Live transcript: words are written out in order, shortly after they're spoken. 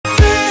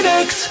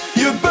phoenix.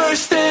 You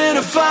burst in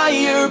a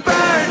fire,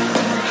 burn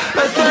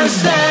a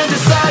thirst and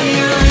desire.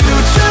 You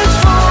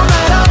transform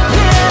and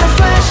appear in a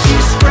flash. You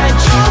spread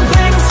your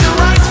wings to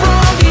rise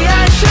from the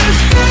ashes.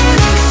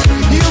 Phoenix,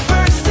 you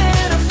burst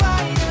in a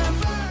fire,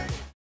 burn.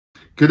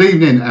 Good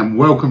evening and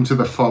welcome to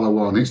the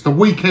follow-on. It's the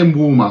weekend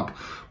warm-up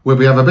where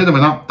we have a bit of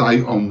an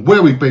update on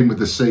where we've been with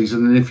the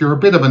season, and if you're a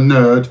bit of a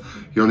nerd,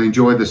 you'll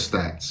enjoy the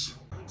stats.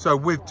 So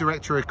with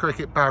Director of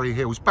Cricket Barry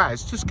Hills,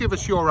 Baz, just give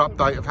us your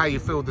update of how you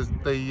feel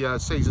the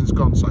season's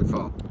gone so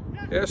far.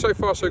 Yeah, so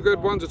far so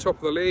good. One's at top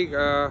of the league.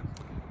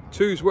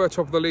 Twos were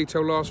top of the league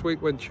till last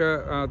week when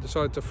Churt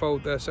decided to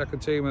fold their second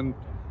team and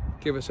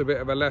give us a bit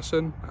of a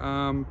lesson.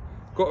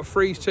 Got a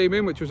threes team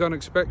in, which was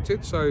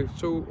unexpected, so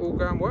it's all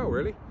going well,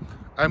 really.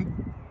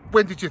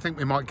 When did you think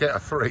we might get a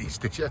threes?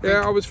 Did you think?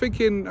 Yeah, I was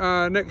thinking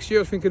next year.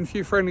 I was thinking a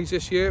few friendlies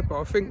this year,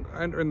 but I think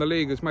entering the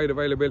league has made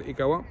availability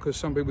go up because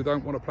some people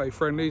don't want to play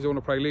friendlies, they want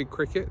to play league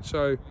cricket.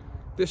 So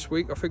this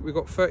week I think we've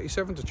got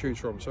 37 to choose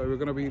from, so we're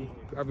going to be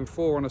having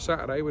 4 on a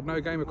Saturday with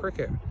no game of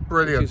cricket.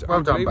 Brilliant.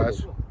 Well done,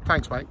 Baz.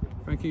 Thanks, mate.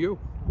 Thank you.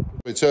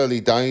 It's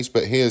early days,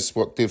 but here's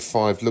what Div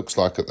 5 looks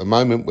like at the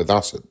moment with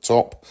us at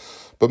top.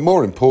 But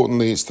more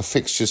importantly, it's the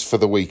fixtures for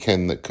the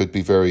weekend that could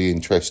be very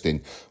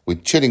interesting,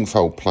 with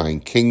Chiddingfold playing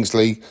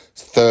Kingsley,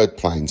 Third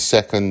playing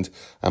Second,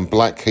 and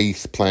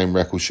Blackheath playing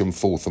Recklesham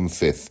 4th and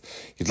 5th.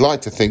 You'd like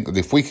to think that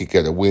if we could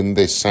get a win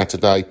this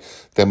Saturday,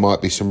 there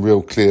might be some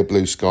real clear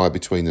blue sky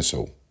between us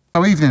all.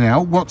 Oh, evening,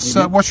 Al. What's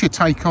your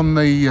take on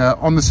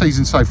the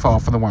season so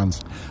far for the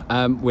ones?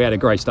 We had a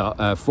great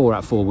start. 4 out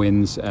of 4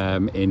 wins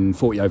in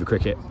 40 over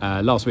cricket.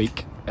 Last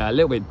week, a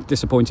little bit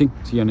disappointing,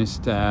 to be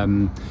honest.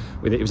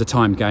 It was a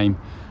timed game,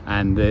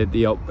 and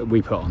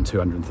we put on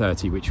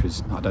 230, which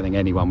was I don't think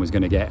anyone was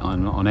going to get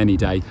on any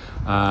day.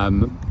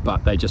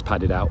 But they just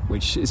padded out,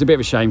 which is a bit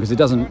of a shame because it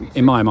doesn't,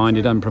 in my mind,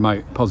 it doesn't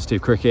promote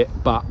positive cricket.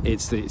 But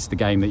it's the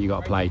game that you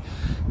got to play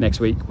next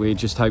week. We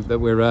just hope that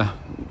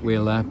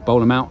we'll bowl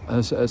them out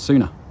as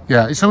sooner.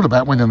 Yeah, it's all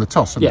about winning the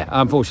toss, isn't it? Yeah,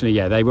 unfortunately,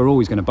 yeah, they were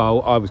always going to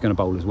bowl. I was going to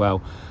bowl as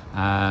well,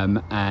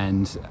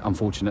 and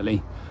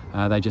unfortunately,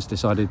 they just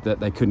decided that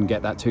they couldn't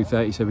get that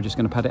 230, so we're just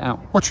going to pad it out.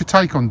 What's your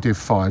take on Div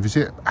 5?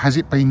 Has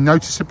it been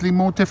noticeably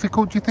more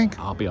difficult, do you think?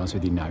 I'll be honest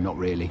with you, no, not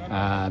really.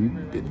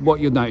 What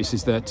you'll notice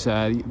is that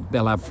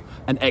they'll have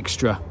an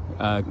extra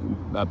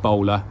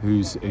bowler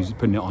who's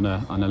putting it on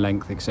a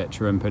length,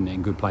 etc., and putting it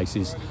in good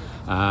places.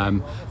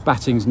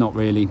 Batting's not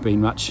really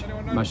been much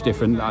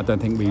different. I don't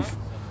think we've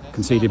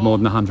conceded more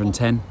than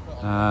 110.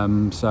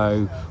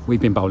 So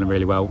we've been bowling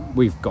really well.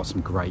 We've got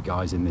some great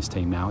guys in this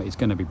team now. It's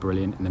going to be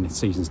brilliant, and then the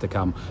seasons to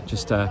come.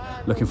 Just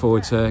looking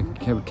forward to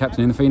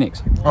captaining the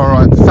Phoenix. All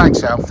right,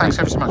 thanks, Al. Thanks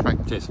ever so much, mate.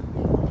 Cheers.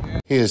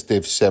 Here's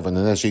Div 7,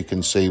 and as you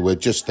can see, we're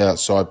just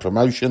outside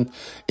promotion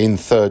in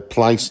 3rd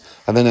place,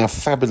 and then our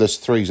fabulous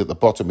threes at the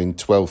bottom in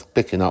 12th,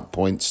 picking up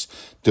points,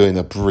 doing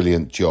a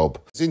brilliant job.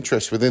 There's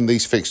interest within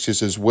these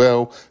fixtures as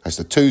well, as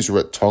the twos are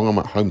at Tongham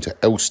at home to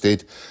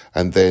Elsted,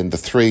 and then the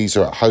threes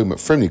are at home at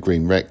Frimley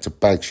Green Rec to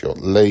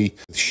Bagshot Lee,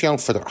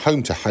 Shelford at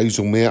home to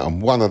Hazelmere,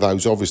 and one of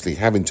those obviously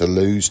having to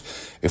lose.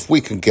 If we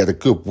can get a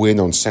good win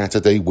on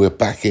Saturday, we're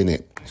back in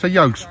it. So,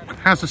 Yokes,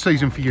 how's the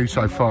season for you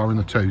so far in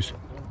the twos?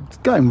 It's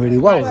going really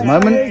well at the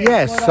moment,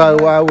 yes. So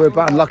we're a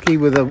bit unlucky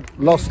with a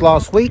loss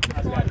last week,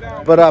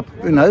 but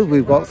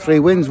we've got 3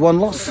 wins, 1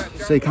 loss,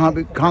 so you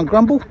can't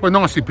grumble. We're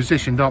nicely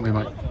positioned, aren't we,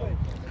 mate?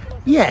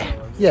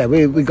 Yeah,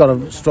 we've got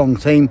a strong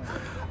team.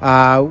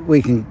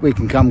 We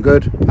can come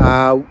good.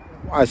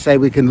 I say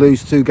we can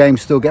lose 2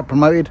 games, still get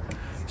promoted.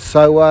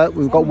 So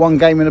we've got 1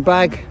 game in the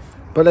bag,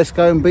 but let's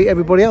go and beat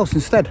everybody else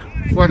instead.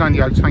 Well done,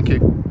 Yokes. Thank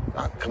you.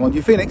 Come on,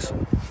 you Phoenix.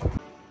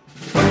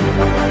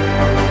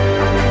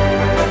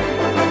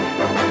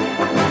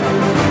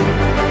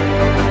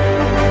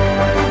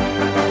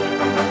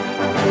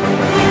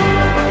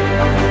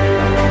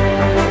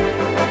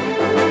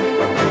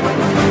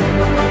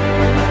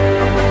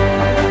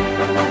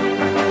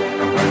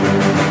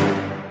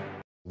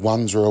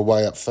 Ones are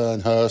away at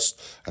Fernhurst,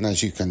 and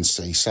as you can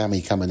see,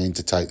 Sammy coming in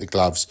to take the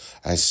gloves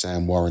as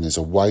Sam Warren is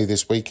away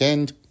this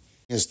weekend.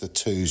 Here's the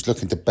twos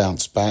looking to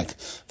bounce back.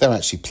 They're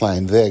actually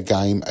playing their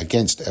game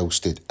against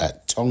Elsted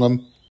at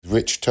Tongham.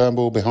 Rich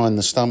Turnbull behind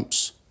the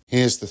stumps.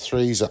 Here's the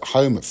threes at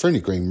home at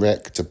Frimley Green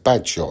Rec to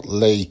Bagshot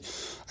Lee.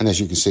 And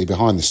as you can see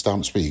behind the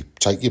stumps, we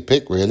take your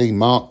pick really,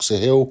 Mark,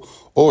 Sahil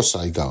or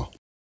Sagar.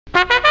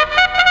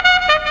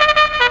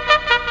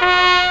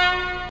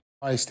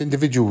 Highest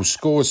individual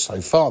scores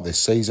so far this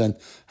season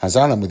has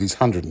Alan with his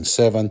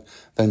 107,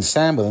 then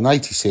Sam with an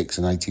 86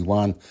 and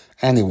 81,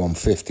 Annie on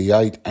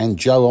 58 and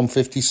Joe on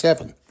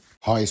 57.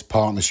 Highest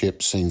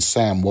partnerships seen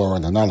Sam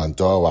Warren and Alan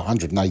Doyle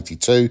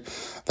 182,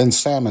 then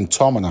Sam and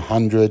Tom on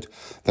 100,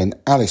 then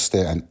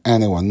Alistair and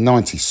Anu on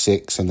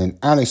 96, and then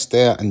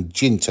Alistair and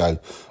Ginto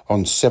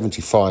on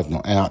 75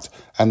 not out,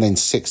 and then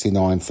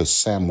 69 for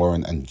Sam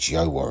Warren and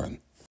Joe Warren.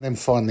 Then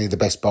finally, the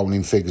best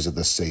bowling figures of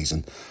the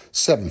season.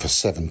 7 for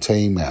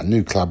 17, our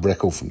new club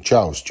record from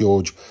Charles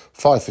George.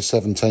 5 for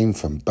 17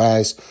 from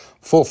Baz.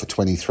 4 for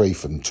 23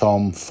 from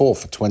Tom. 4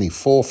 for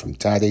 24 from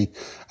Taddy.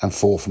 And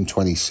 4 from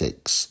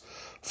 26.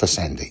 for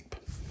Sandeep.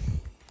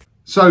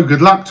 So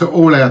good luck to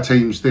all our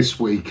teams this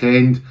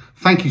weekend.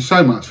 Thank you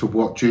so much for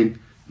watching.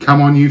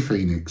 Come on, you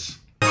Phoenix.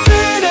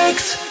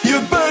 Phoenix,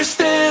 you burst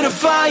in a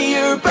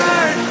fire,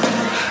 burn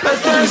a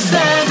thirst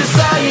and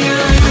desire.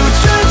 You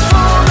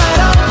transform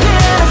right up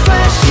in a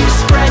flash. You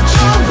spread